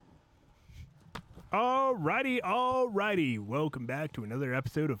Alrighty. Welcome back to another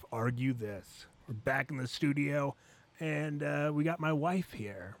episode of Argue This. We're back in the studio, and we got my wife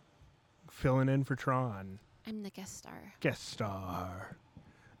here, filling in for Tron. I'm the guest star. Guest star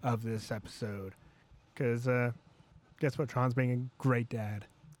of this episode. Because, guess what? Tron's being a great dad.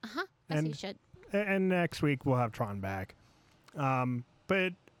 Uh-huh. As he should. And next week, we'll have Tron back.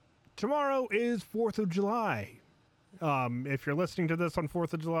 But tomorrow is 4th of July. If you're listening to this on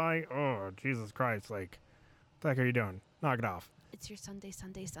 4th of July, oh, Jesus Christ, like, what the heck are you doing? Knock it off. It's your Sunday.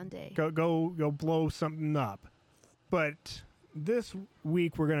 Go blow something up. But this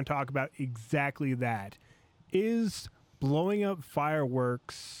week we're going to talk about exactly that. Is blowing up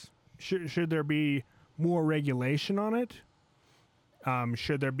fireworks, should there be more regulation on it?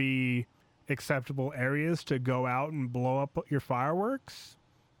 Should there be acceptable areas to go out and blow up your fireworks?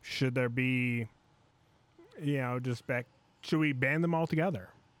 Should there be, should we ban them altogether?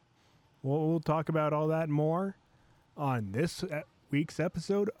 We'll talk about all that and more on this week's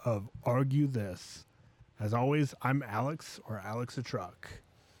episode of Argue This. As always, I'm Alex, or Alex the Truck.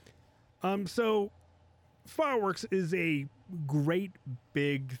 So fireworks is a great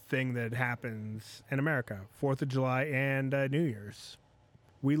big thing that happens in America, 4th of July and New Year's.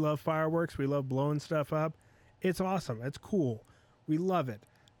 We love fireworks. We love blowing stuff up. It's awesome. It's cool. We love it.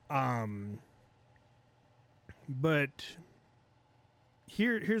 But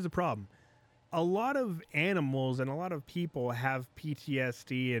here's the problem. A lot of animals and a lot of people have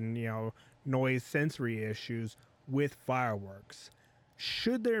PTSD and, noise sensory issues with fireworks.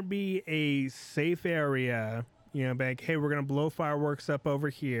 Should there be a safe area, like, hey, we're going to blow fireworks up over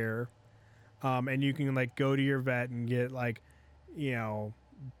here, and you can, go to your vet and get,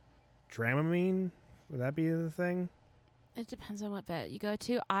 Dramamine? Would that be the thing? It depends on what vet you go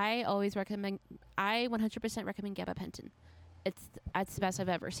to. I 100% recommend gabapentin. It's the best I've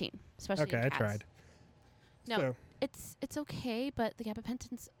ever seen, especially in cats. I tried. No, so. it's okay, but the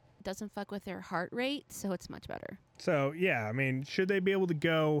gabapentin doesn't fuck with their heart rate, so it's much better. So, yeah, should they be able to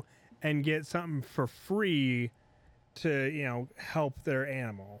go and get something for free to, help their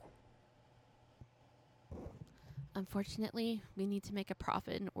animal? Unfortunately, we need to make a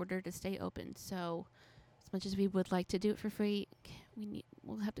profit in order to stay open. So, as much as we would like to do it for free,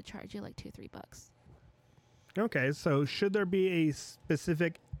 we'll have to charge you like $2-3. Okay, so should there be a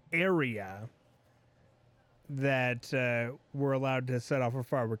specific area that we're allowed to set off for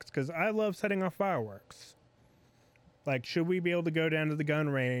fireworks? Because I love setting off fireworks. Should we be able to go down to the gun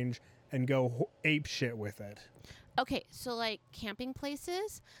range and go ape shit with it? Okay, so camping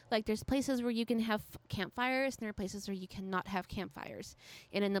places, there's places where you can have campfires, and there are places where you cannot have campfires.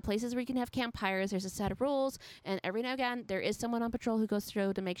 And in the places where you can have campfires, there's a set of rules, and every now and again, there is someone on patrol who goes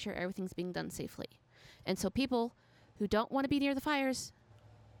through to make sure everything's being done safely. And so people who don't want to be near the fires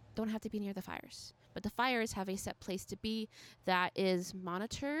don't have to be near the fires. But the fires have a set place to be that is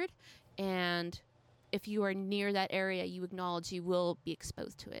monitored, and if you are near that area, you acknowledge you will be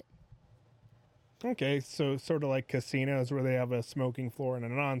exposed to it. Okay, so sort of like casinos where they have a smoking floor and a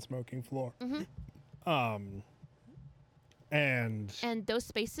non-smoking floor. Mm-hmm. And those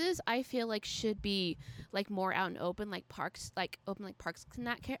spaces, I feel should be more out and open, like parks, open parks in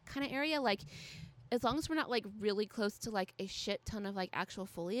that kind of area. As long as we're not really close to a shit ton of actual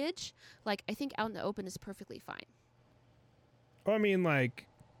foliage, I think out in the open is perfectly fine.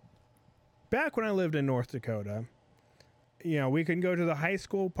 Back when I lived in North Dakota, we can go to the high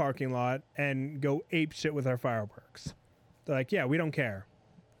school parking lot and go ape shit with our fireworks. They're yeah, we don't care.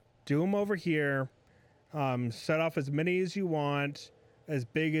 Do them over here. Set off as many as you want, as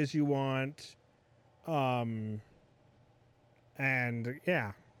big as you want. And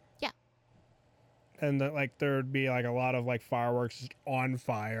yeah. Yeah. And there'd be a lot of fireworks just on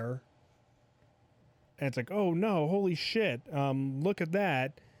fire. And it's oh no, holy shit. Look at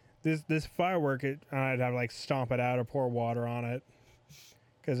that. This firework, I'd have to stomp it out or pour water on it,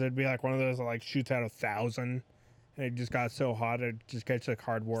 because it'd be one of those that shoots out 1,000, and it just got so hot it just gets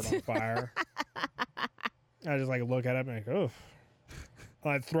cardboard on fire. I just look at it and oof.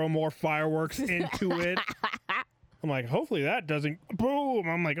 I'd throw more fireworks into it. I'm hopefully that doesn't boom.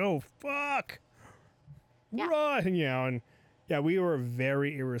 I'm oh fuck, yeah. Run, and yeah, we were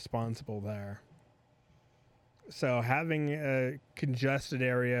very irresponsible there. So having a congested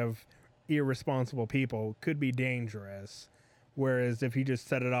area of irresponsible people could be dangerous. Whereas if you just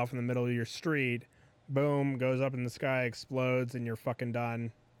set it off in the middle of your street, boom, goes up in the sky, explodes, and you're fucking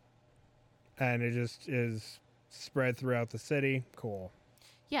done. And it just is spread throughout the city. Cool.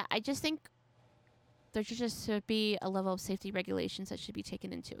 Yeah, I just think there should be a level of safety regulations that should be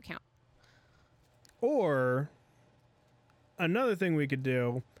taken into account. Or another thing we could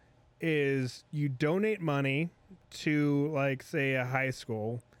do is you donate money to, like, say, a high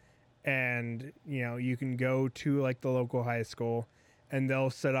school, and, you know, you can go to, like, the local high school, and they'll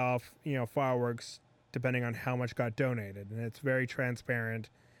set off, you know, fireworks depending on how much got donated. And it's very transparent.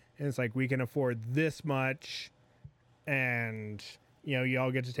 And it's like, we can afford this much, and, you know, you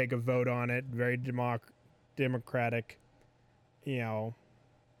all get to take a vote on it. Very democratic, you know,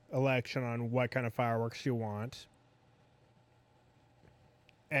 election on what kind of fireworks you want.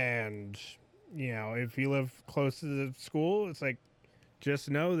 And, you know, if you live close to the school, it's like,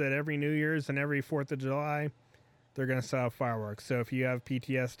 just know that every New Year's and every 4th of July, they're going to set off fireworks. So if you have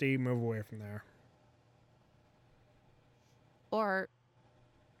PTSD, move away from there. Or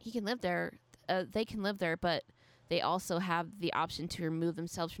he can live there. They can live there, but they also have the option to remove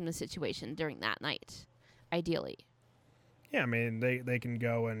themselves from the situation during that night, ideally. Yeah, I mean, they can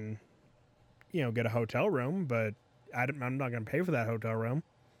go and, you know, get a hotel room, but I'm not going to pay for that hotel room.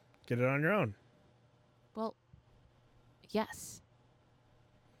 Get it on your own. Well, yes.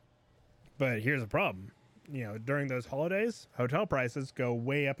 But here's the problem. You know, during those holidays, hotel prices go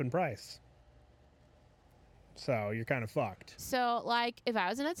way up in price. So you're kind of fucked. So, like, if I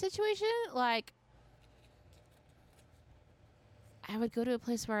was in that situation, like, I would go to a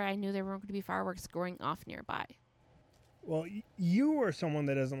place where I knew there weren't going to be fireworks going off nearby. Well, you are someone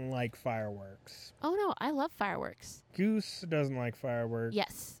that doesn't like fireworks. Oh, no, I love fireworks. Goose doesn't like fireworks.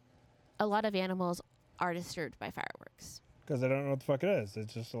 Yes. A lot of animals are disturbed by fireworks. Because they don't know what the fuck it is.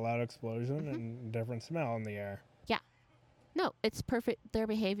 It's just a loud explosion and a different smell in the air. Yeah. No, it's perfect. Their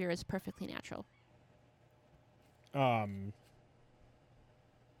behavior is perfectly natural.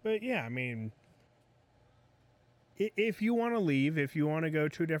 But yeah, I mean, if you want to leave, if you want to go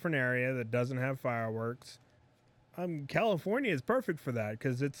to a different area that doesn't have fireworks, California is perfect for that,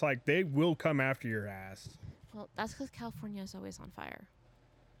 because it's like they will come after your ass. Well, that's because California is always on fire.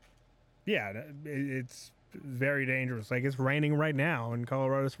 Yeah, it's very dangerous. Like, it's raining right now in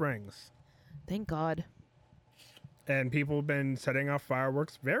Colorado Springs. Thank God. And people have been setting off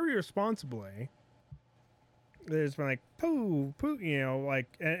fireworks very responsibly. There's been like, poo, you know, like,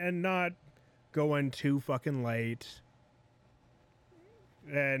 and not going too fucking late.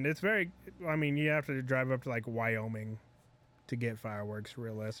 And it's very, I mean, you have to drive up to, like, Wyoming to get fireworks,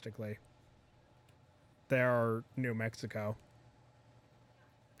 realistically. There are New Mexico.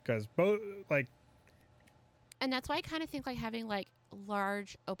 Because both, like... And that's why I kind of think, like, having, like,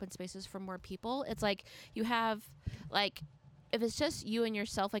 large open spaces for more people. It's like you have, like... If it's just you and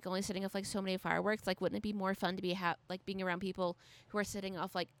yourself, like, only setting off, like, so many fireworks, like, wouldn't it be more fun to be, like, being around people who are setting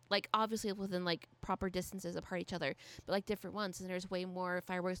off, like, obviously within, like, proper distances apart each other, but, like, different ones, and there's way more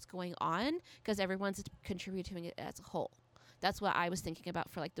fireworks going on because everyone's contributing it as a whole. That's what I was thinking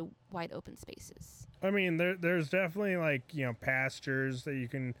about for, like, the wide open spaces. I mean, there's definitely, like, you know, pastures that you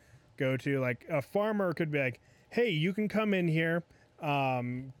can go to. Like, a farmer could be like, hey, you can come in here,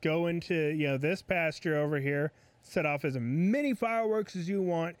 go into, you know, this pasture over here, set off as many fireworks as you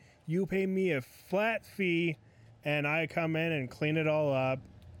want. You pay me a flat fee, and I come in and clean it all up.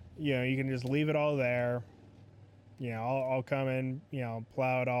 You know, you can just leave it all there. You know, I'll come in, you know,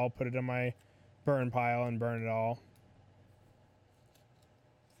 plow it all, put it in my burn pile, and burn it all.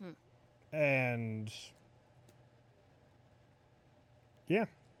 And yeah,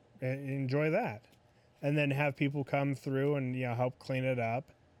 enjoy that. And then have people come through and, you know, help clean it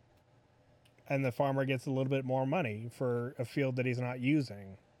up. And the farmer gets a little bit more money for a field that he's not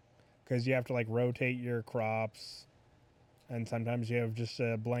using, because you have to, like, rotate your crops, and sometimes you have just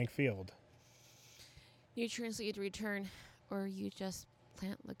a blank field. Nutrients lead to return, or you just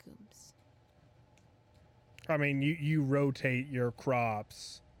plant legumes. I mean, you rotate your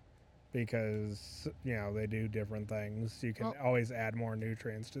crops because, you know, they do different things. You can always add more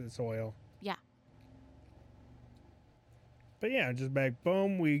nutrients to the soil. Yeah. But yeah, just like,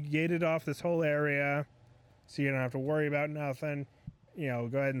 boom, we gated off this whole area, so you don't have to worry about nothing. You know,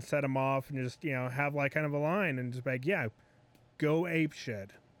 go ahead and set them off and just, you know, have, like, kind of a line and just like, yeah, go ape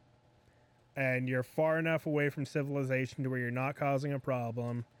shit. And you're far enough away from civilization to where you're not causing a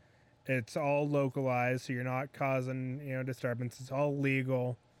problem. It's all localized, so you're not causing, you know, disturbance. It's all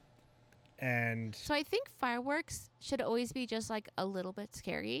legal. And so I think fireworks should always be just, like, a little bit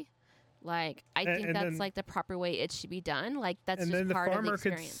scary. Like, I think that's, then, like, the proper way it should be done. Like, that's just part of the experience. And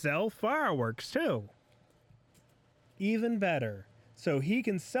then the farmer could sell fireworks, too. Even better. So he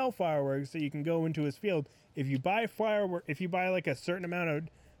can sell fireworks that you can go into his field. If you buy like, a certain amount of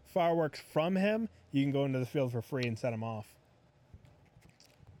fireworks from him, you can go into the field for free and set them off.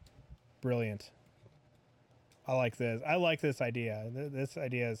 Brilliant. I like this. I like this idea. This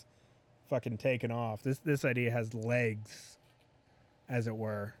idea is fucking taken off. This idea has legs, as it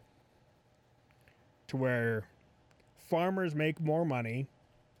were. to where farmers make more money.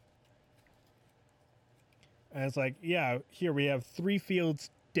 And it's like, yeah, here we have 3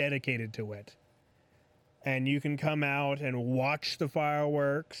 fields dedicated to it. And you can come out and watch the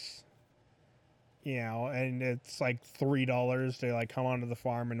fireworks, you know, and it's like $3 to like come onto the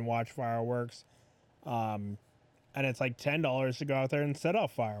farm and watch fireworks. And it's like $10 to go out there and set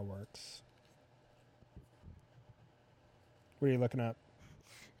off fireworks. What are you looking up?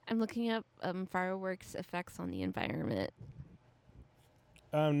 I'm looking up fireworks effects on the environment.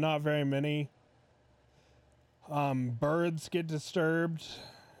 Not very many. Birds get disturbed.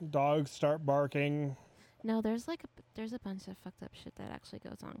 Dogs start barking. No, there's a bunch of fucked up shit that actually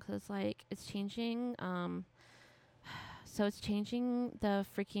goes on because like it's changing. So it's changing the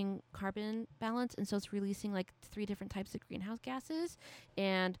freaking carbon balance, and so it's releasing like 3 different types of greenhouse gases.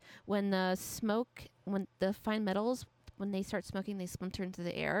 And when the fine metals, when they start smoking, they splinter into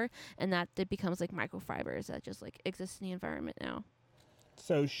the air, and that it becomes like microfibers that just like exist in the environment now.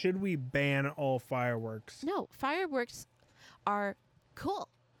 So should we ban all fireworks? No, fireworks are cool.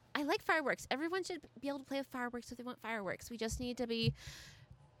 I like fireworks. Everyone should be able to play with fireworks if they want fireworks. We just need to be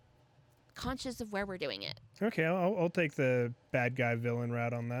conscious of where we're doing it. Okay, I'll take the bad guy villain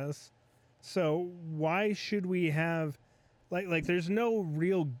route on this. So why should we have like there's no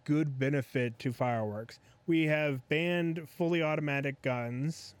real good benefit to fireworks. We have banned fully automatic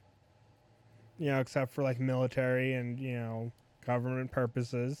guns, you know, except for like military and, you know, government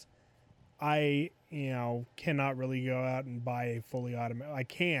purposes. I, you know, cannot really go out and buy a fully automatic. I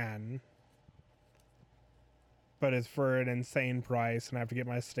can, but it's for an insane price, and I have to get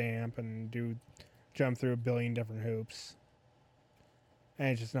my stamp and jump through a billion different hoops, and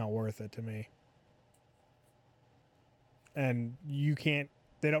it's just not worth it to me. And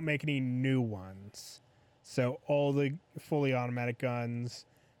they don't make any new ones, so all the fully automatic guns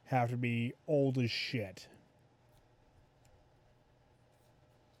have to be old as shit.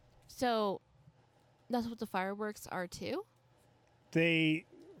 So that's what the fireworks are too?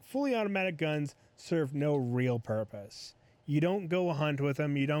 Fully automatic guns serve no real purpose. You don't go hunt with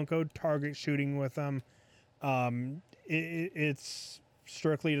them. You don't go target shooting with them. It's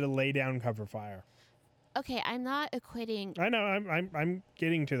strictly to lay down cover fire. Okay, I'm not equating. I know. I'm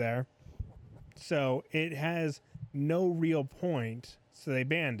getting to there. So it has no real point. So they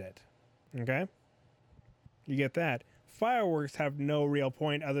banned it. Okay. You get that. Fireworks have no real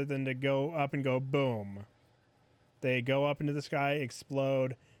point other than to go up and go boom. They go up into the sky,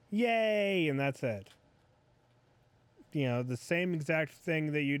 explode, yay, and that's it. You know, the same exact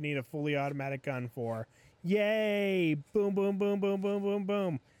thing that you need a fully automatic gun for. Yay, boom, boom, boom, boom, boom, boom,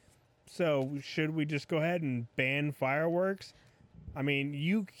 boom. So should we just go ahead and ban fireworks? I mean,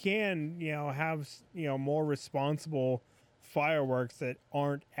 you can, you know, have, you know, more responsible fireworks that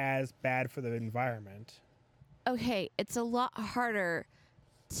aren't as bad for the environment. Okay, it's a lot harder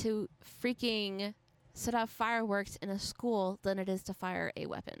to freaking set off fireworks in a school than it is to fire a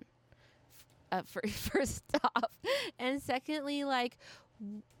weapon. First off. And secondly, like,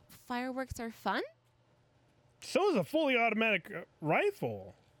 fireworks are fun. So is a fully automatic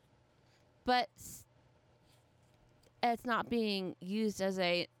rifle. But it's not being used as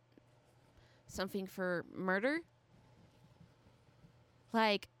something for murder.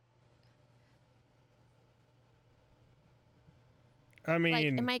 Like, I mean, like,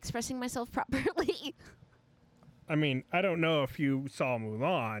 am I expressing myself properly? I mean, I don't know if you saw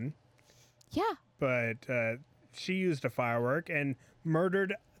Mulan. Yeah. But she used a firework and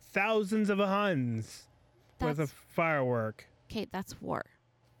murdered thousands of Huns with a firework. Okay, that's war.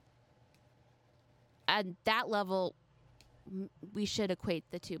 At that level, we should equate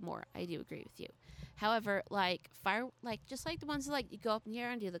the two more. I do agree with you. However, like just like the ones that, like, you go up in the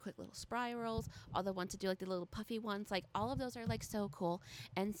air and do the quick little spirals, all the ones that do like the little puffy ones, like all of those are like so cool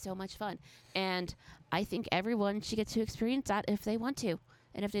and so much fun. And I think everyone should get to experience that if they want to.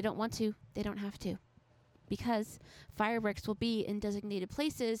 And if they don't want to, they don't have to. Because fireworks will be in designated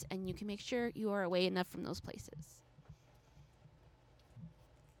places, and you can make sure you are away enough from those places.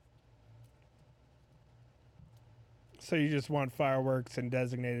 So you just want fireworks in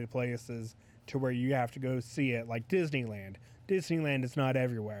designated places to where you have to go see it, like Disneyland. Disneyland is not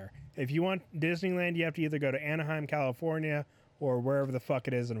everywhere. If you want Disneyland, you have to either go to Anaheim, California, or wherever the fuck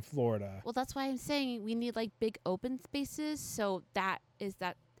it is in Florida. Well, that's why I'm saying we need, like, big open spaces, so that is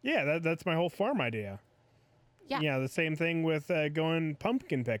that. Yeah, that's my whole farm idea. Yeah. Yeah, the same thing with going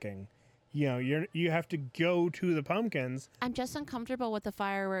pumpkin picking. You know, you have to go to the pumpkins. I'm just uncomfortable with the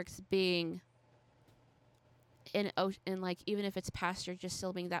fireworks being in like, even if it's pasture, just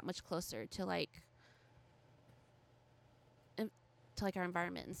still being that much closer to, like, to like our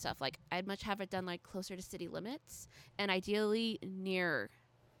environment and stuff. Like I'd much have it done like closer to city limits and ideally near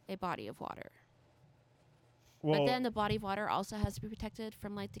a body of water. Well, But then the body of water also has to be protected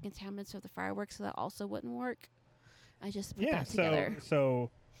from like the contaminants of the fireworks, so that also wouldn't work. I just put yeah, that together. so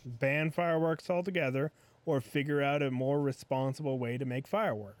ban fireworks altogether or figure out a more responsible way to make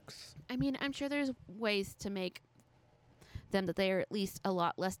fireworks. I mean, I'm sure there's ways to make them that they are at least a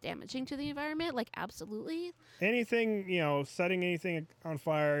lot less damaging to the environment. Like, absolutely. Anything, setting anything on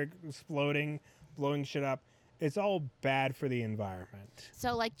fire, exploding, blowing shit up, it's all bad for the environment.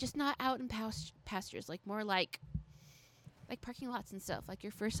 So, like, just not out in pastures. Like, more like parking lots and stuff. Like,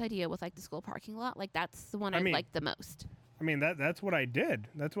 your first idea with, like, the school parking lot. Like, that's the one I like the most. I mean, that's what I did.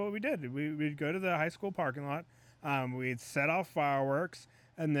 That's what we did. We'd go to the high school parking lot. We'd set off fireworks,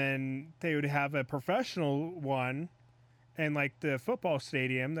 and then they would have a professional one and like the football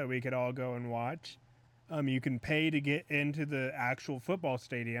stadium that we could all go and watch. You can pay to get into the actual football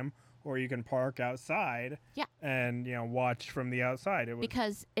stadium, or you can park outside. Yeah. And watch from the outside.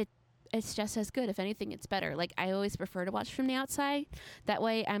 Because it's just as good. If anything, it's better. Like I always prefer to watch from the outside. That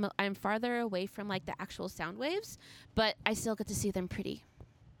way, I'm farther away from like the actual sound waves, but I still get to see them pretty.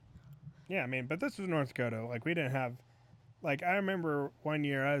 Yeah, I mean, but this was North Dakota. Like we didn't have. Like, I remember one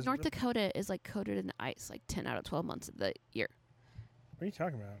year I was... North Dakota is, like, coated in ice, like, 10 out of 12 months of the year. What are you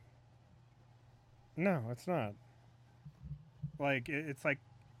talking about? No, it's not. Like, it's, like...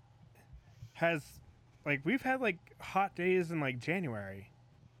 Has... Like, we've had, like, hot days in, like, January.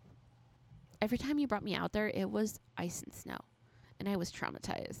 Every time you brought me out there, it was ice and snow. And I was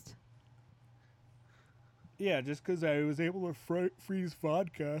traumatized. Yeah, just because I was able to freeze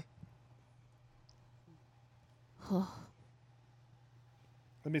vodka.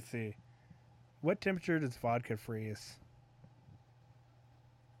 Let me see. What temperature does vodka freeze?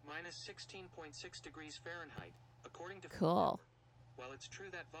 Minus 16.6 degrees Fahrenheit, according to... Cool. While it's true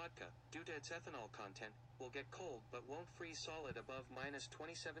that vodka, due to its ethanol content, will get cold but won't freeze solid above minus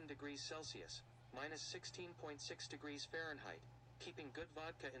 27 degrees Celsius, minus 16.6 degrees Fahrenheit, keeping good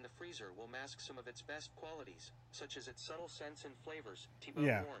vodka in the freezer will mask some of its best qualities, such as its subtle scents and flavors, T-bone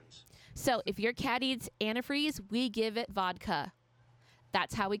horns. So if your cat eats antifreeze, we give it vodka.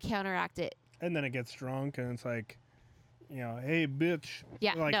 That's how we counteract it. And then it gets drunk and it's like, hey, bitch.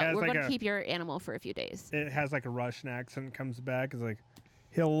 Yeah, like, no, we're going to keep your animal for a few days. It has like a Russian accent, comes back, it's like,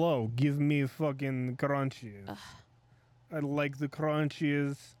 hello, give me fucking crunchies. Ugh. I like the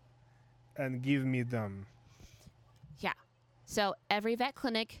crunchies and give me them. Yeah. So every vet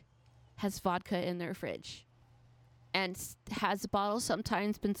clinic has vodka in their fridge. And has the bottle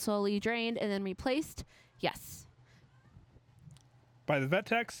sometimes been slowly drained and then replaced? Yes. By the vet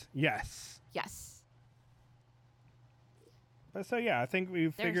techs? Yes. Yes. But so yeah, I think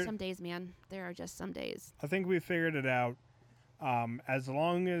we've There figured. are some days, man. There are just some days. I think we figured it out. As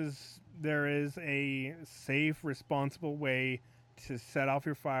long as there is a safe, responsible way to set off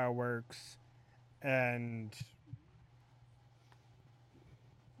your fireworks, and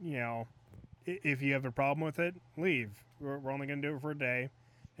if you have a problem with it, leave. We're only going to do it for a day,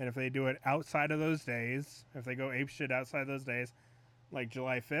 and if they do it outside of those days, if they go apeshit outside those days, like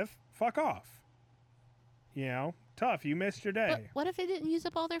July 5th, fuck off. Tough. You missed your day. But what if they didn't use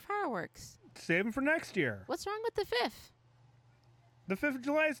up all their fireworks? Save them for next year. What's wrong with the 5th? The 5th of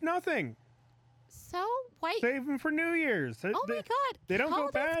July is nothing. So, why? Save them for New Year's. Oh my God. They don't go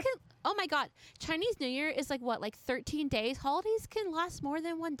Holidays bad. Oh my God. Chinese New Year is like 13 days? Holidays can last more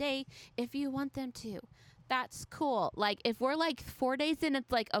than one day if you want them to. That's cool. Like, if we're like 4 days in,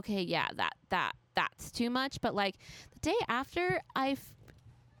 it's like, okay, yeah, that's too much. But like the day after, I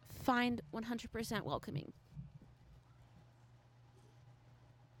find 100% welcoming.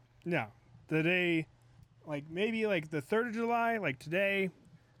 No. The day, like maybe like the 3rd of July, like today,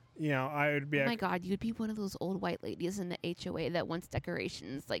 I would be. Oh my God, you'd be one of those old white ladies in the HOA that wants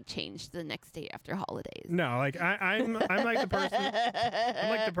decorations like changed the next day after holidays. No, like I'm like the person. I'm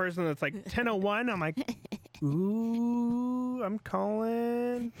like the person that's like 10:01. I'm like, ooh, I'm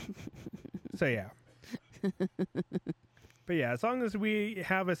calling. So yeah. But yeah, as long as we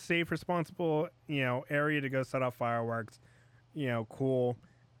have a safe, responsible, area to go set off fireworks, cool.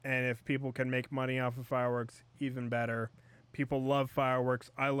 And if people can make money off of fireworks, even better. People love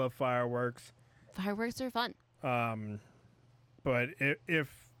fireworks. I love fireworks. Fireworks are fun. But if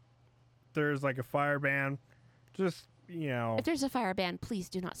there's like a fire ban, just if there's a fire ban, please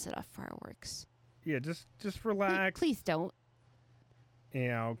do not set off fireworks. Yeah, just relax. Please don't.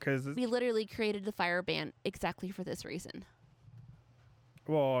 Because We literally created the fire ban exactly for this reason.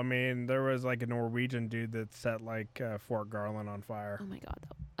 Well, I mean, there was like a Norwegian dude that set like Fort Garland on fire. Oh my God.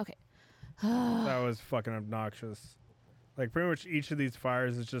 Okay. That was fucking obnoxious. Like pretty much each of these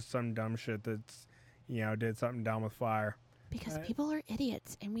fires is just some dumb shit that's, did something dumb with fire. Because people are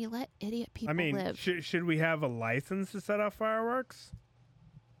idiots, and we let idiot people I mean, live. should we have a license to set off fireworks?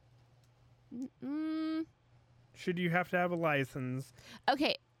 Should you have to have a license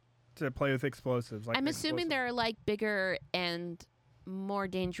Okay, to play with explosives? Like I'm assuming there are like bigger and more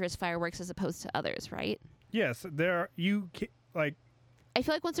dangerous fireworks as opposed to others, right? Yes, there are. I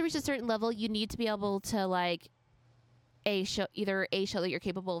feel like once you reach a certain level, you need to be able to like show that you're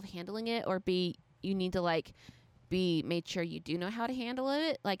capable of handling it, or B, you need to like be made sure you do know how to handle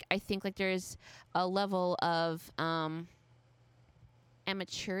it. Like I think like there's a level of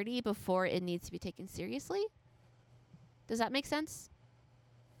immaturity before it needs to be taken seriously. Does that make sense?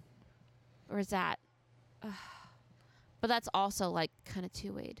 Or is that but that's also like kind of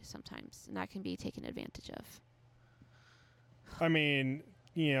two-wayed sometimes, and that can be taken advantage of. I mean,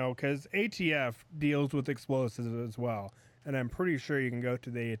 because ATF deals with explosives as well, and I'm pretty sure you can go to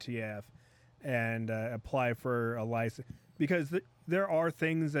the ATF and apply for a license, because there are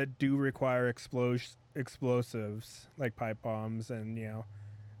things that do require explosives like pipe bombs and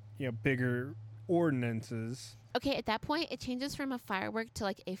bigger ordinances. Okay, at that point, it changes from a firework to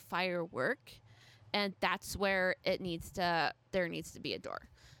like a firework, and that's where there needs to be a door.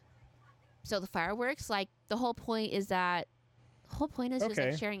 So the fireworks, like the whole point is just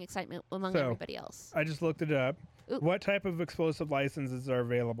like sharing excitement among everybody else. I just looked it up. Ooh. What type of explosive licenses are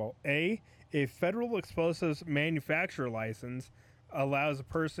available? A federal explosives manufacturer license allows a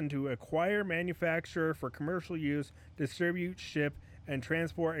person to acquire, manufacture for commercial use, distribute, ship, and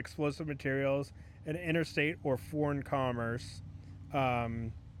transport explosive materials in interstate or foreign commerce.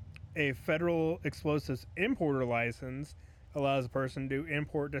 A federal explosives importer license allows a person to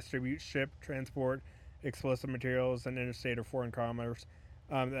import, distribute, ship, transport explosive materials in interstate or foreign commerce.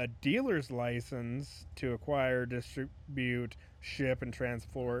 A dealer's license to acquire, distribute, ship, and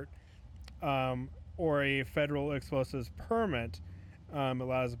transport, or a federal explosives permit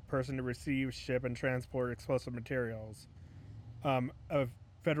allows a person to receive, ship, and transport explosive materials. A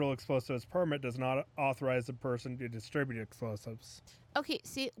federal explosives permit does not authorize a person to distribute explosives. Okay,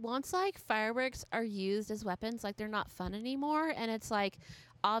 see, once like fireworks are used as weapons, like they're not fun anymore, and it's like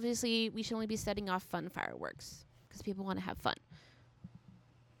obviously we should only be setting off fun fireworks because people want to have fun.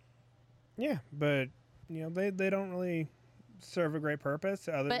 Yeah, but they don't really serve a great purpose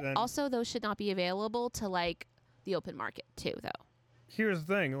than. Also, those should not be available to like the open market too, though. Here's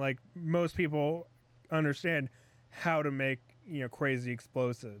the thing: like most people understand how to make crazy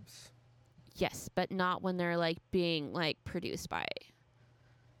explosives. Yes, but not when they're like being like produced by.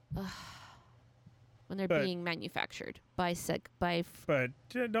 When they're being manufactured by. But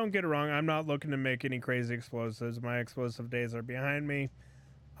don't get it wrong. I'm not looking to make any crazy explosives. My explosive days are behind me.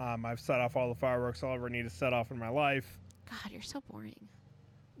 I've set off all the fireworks I'll ever need to set off in my life. God, you're so boring.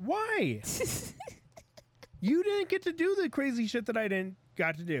 Why? You didn't get to do the crazy shit that I didn't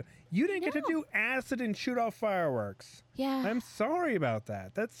got to do. You didn't get to do acid and shoot off fireworks. Yeah. I'm sorry about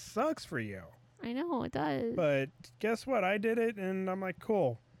that. That sucks for you. I know, it does. But guess what? I did it, and I'm like,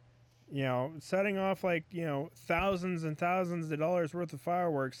 cool. Setting off like, thousands and thousands of dollars worth of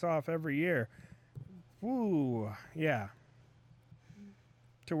fireworks off every year. Woo, yeah.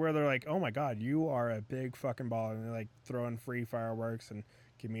 To where they're like, oh my God, you are a big fucking baller. And they're like throwing free fireworks and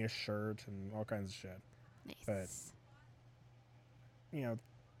give me a shirt and all kinds of shit. Nice. But,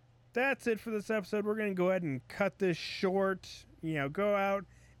 that's it for this episode. We're going to go ahead and cut this short. Go out,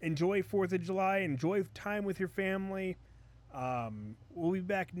 enjoy 4th of July, enjoy time with your family. We'll be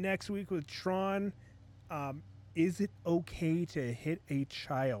back next week with Tron. Is it okay to hit a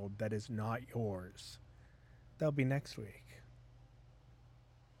child that is not yours? That'll be next week.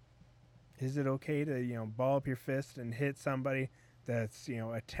 Is it okay to, ball up your fist and hit somebody that's,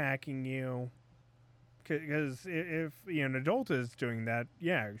 attacking you? Because if an adult is doing that,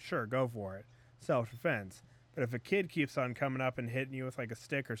 yeah, sure, go for it. Self-defense. But if a kid keeps on coming up and hitting you with like a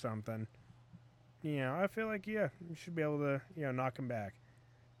stick or something, I feel like, yeah, you should be able to, knock him back.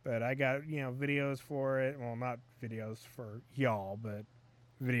 But I got, videos for it. Well, not videos for y'all, but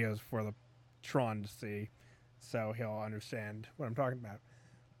videos for the Tron to see. So he'll understand what I'm talking about.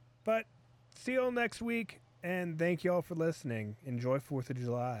 But see you all next week. And thank you all for listening. Enjoy 4th of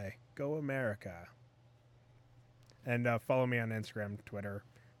July. Go America. And follow me on Instagram, Twitter,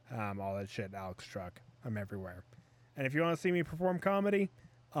 all that shit, Alex Truck. I'm everywhere. And if you want to see me perform comedy,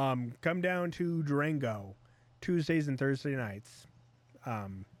 come down to Durango, Tuesdays and Thursday nights.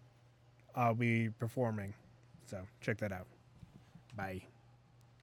 I'll be performing. So check that out. Bye.